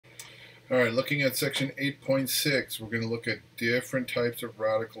All right, looking at section 8.6, we're going to look at different types of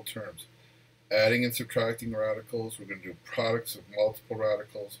radical terms. Adding and subtracting radicals, we're going to do products of multiple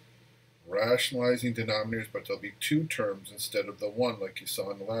radicals, rationalizing denominators, but there'll be two terms instead of the one like you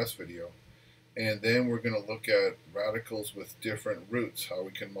saw in the last video. And then we're going to look at radicals with different roots, how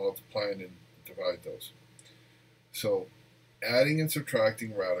we can multiply and divide those. So adding and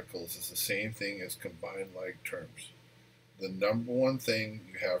subtracting radicals is the same thing as combined like terms. The number one thing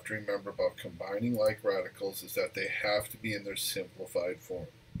you have to remember about combining like radicals is that they have to be in their simplified form.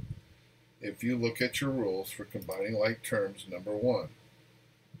 If you look at your rules for combining like terms, number one,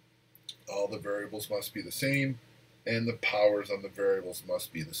 all the variables must be the same and the powers on the variables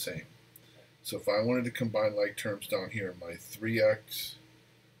must be the same. So if I wanted to combine like terms down here, my 3x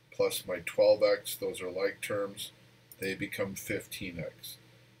plus my 12x, those are like terms, they become 15x.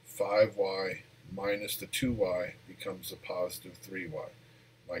 5y minus the 2y becomes a positive 3y.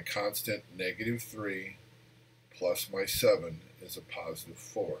 My constant negative 3 plus my 7 is a positive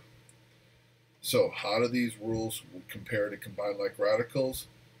 4. So how do these rules compare to combined like radicals?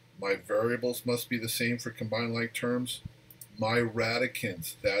 My variables must be the same for combined like terms. My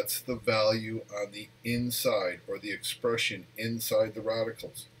radicands, that's the value on the inside or the expression inside the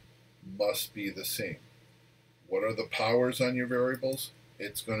radicals, must be the same. What are the powers on your variables?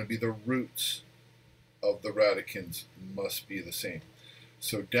 It's going to be the roots of the radicands must be the same.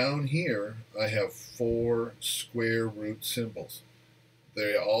 So down here I have 4 square root symbols.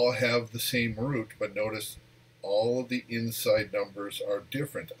 They all have the same root, but notice all of the inside numbers are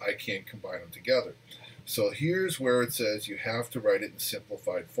different. I can't combine them together. So here's where it says you have to write it in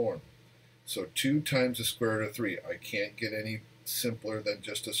simplified form. So 2 times the square root of 3. I can't get any simpler than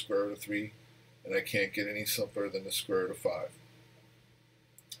just the square root of 3, and I can't get any simpler than the square root of 5.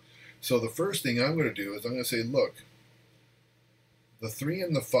 So the first thing I'm going to do is I'm going to say, look, the 3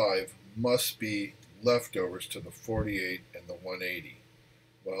 and the 5 must be leftovers to the 48 and the 180.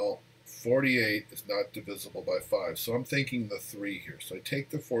 Well, 48 is not divisible by 5, so I'm thinking the 3 here. So I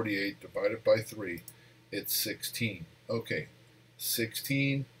take the 48, divide it by 3, it's 16. Okay,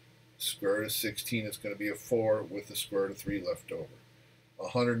 16, square root of 16 is going to be a 4 with the square root of 3 left over.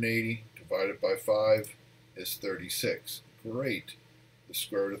 180 divided by 5 is 36. Great. The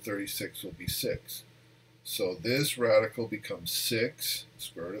square root of 36 will be 6. So this radical becomes 6,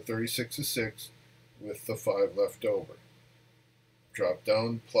 square root of 36 is 6, with the 5 left over. Drop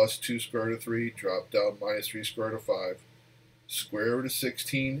down plus 2 square root of 3, drop down minus 3 square root of 5. Square root of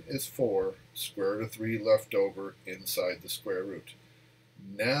 16 is 4, square root of 3 left over inside the square root.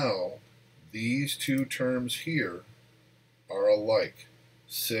 Now, these two terms here are alike.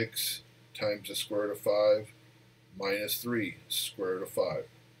 6 times the square root of 5 minus 3 square root of 5.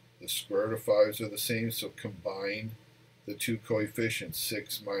 The square root of 5s are the same, so combine the two coefficients.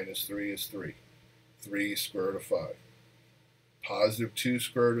 6 minus 3 is 3. 3 square root of 5. Positive 2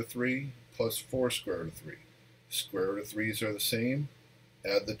 square root of 3 plus 4 square root of 3. Square root of 3's are the same.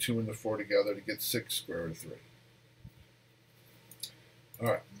 Add the 2 and the 4 together to get 6 square root of 3.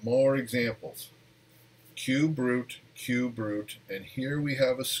 Alright, more examples. Cube root, and here we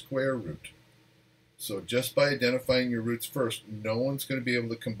have a square root. So just by identifying your roots first, no one's going to be able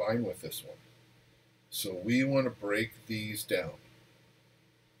to combine with this one. So we want to break these down.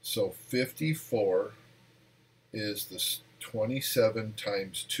 So 54 is the 27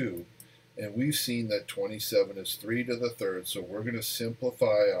 times 2, and we've seen that 27 is 3 to the third, so we're going to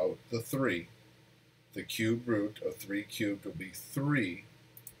simplify out the 3. The cube root of 3 cubed will be 3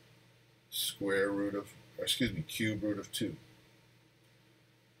 cube root of 2.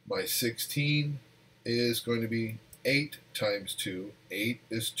 My 16 is going to be 8 times 2. 8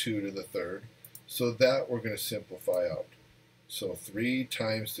 is 2 to the third, so that we're going to simplify out. So 3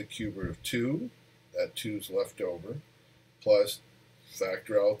 times the cube root of 2, that 2 is left over, plus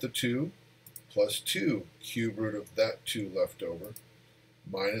factor out the 2, plus 2 cube root of that 2 left over,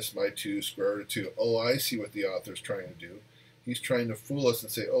 minus my 2 square root of 2. Oh, I see what the author's trying to do. He's trying to fool us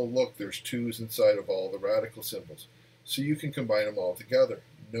and say, oh, look, there's 2's inside of all the radical symbols, so you can combine them all together.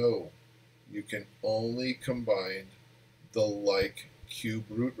 No, you can only combine the like cube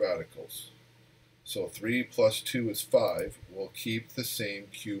root radicals. So 3 plus 2 is 5. We'll keep the same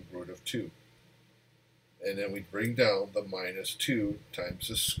cube root of 2. And then we bring down the minus 2 times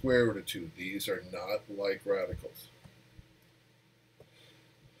the square root of 2. These are not like radicals.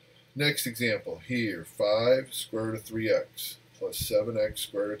 Next example, here, 5 square root of 3x plus 7x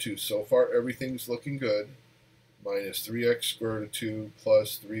square root of 2. So far, everything's looking good. Minus 3x square root of 2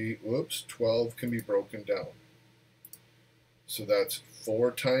 plus 12 can be broken down. So that's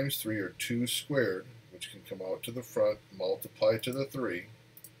 4 times 3, or 2 squared, which can come out to the front, multiply to the 3.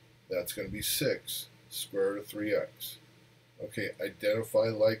 That's going to be 6 square root of 3x. Okay, identify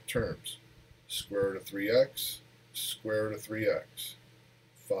like terms. Square root of 3x, square root of 3x.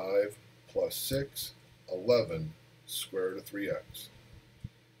 5 plus 6, 11, square root of 3x.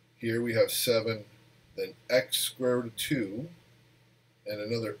 Here we have 7, then x square root of 2, and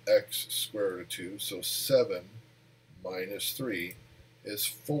another x square root of 2. So 7 minus 3 is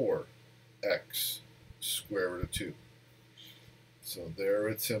 4x square root of 2. So there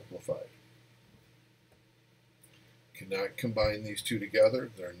it's simplified. Cannot combine these two together.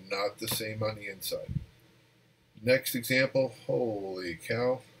 They're not the same on the inside. Next example, holy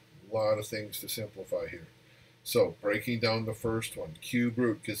cow, a lot of things to simplify here. So breaking down the first one, cube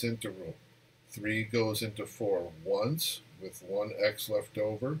root goes into rule. 3 goes into 4 once with 1x left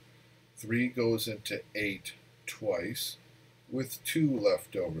over. 3 goes into 8 twice with 2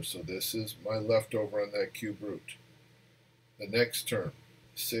 left over. So this is my leftover on that cube root. The next term,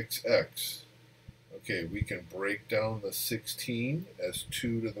 6x. Okay, we can break down the 16 as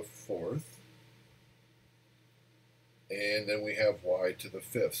 2 to the 4th. And then we have y to the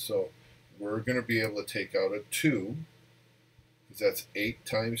 5th. So we're going to be able to take out a 2, because that's 8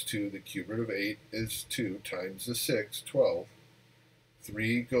 times 2. The cube root of 8 is 2 times the 6, 12.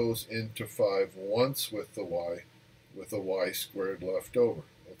 3 goes into 5 once with the y squared left over.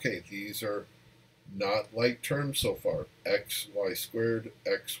 Okay, these are not like terms so far. xy squared,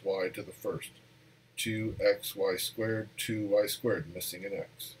 xy to the 1st. 2xy squared, 2y squared, missing an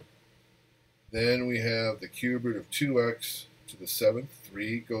x. Then we have the cube root of 2x to the 7th.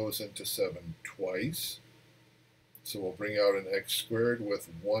 3 goes into 7 twice. So we'll bring out an x squared with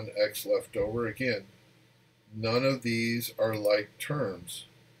 1x left over. Again, none of these are like terms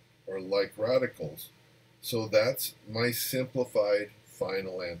or like radicals. So that's my simplified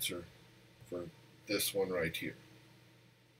final answer for this one right here.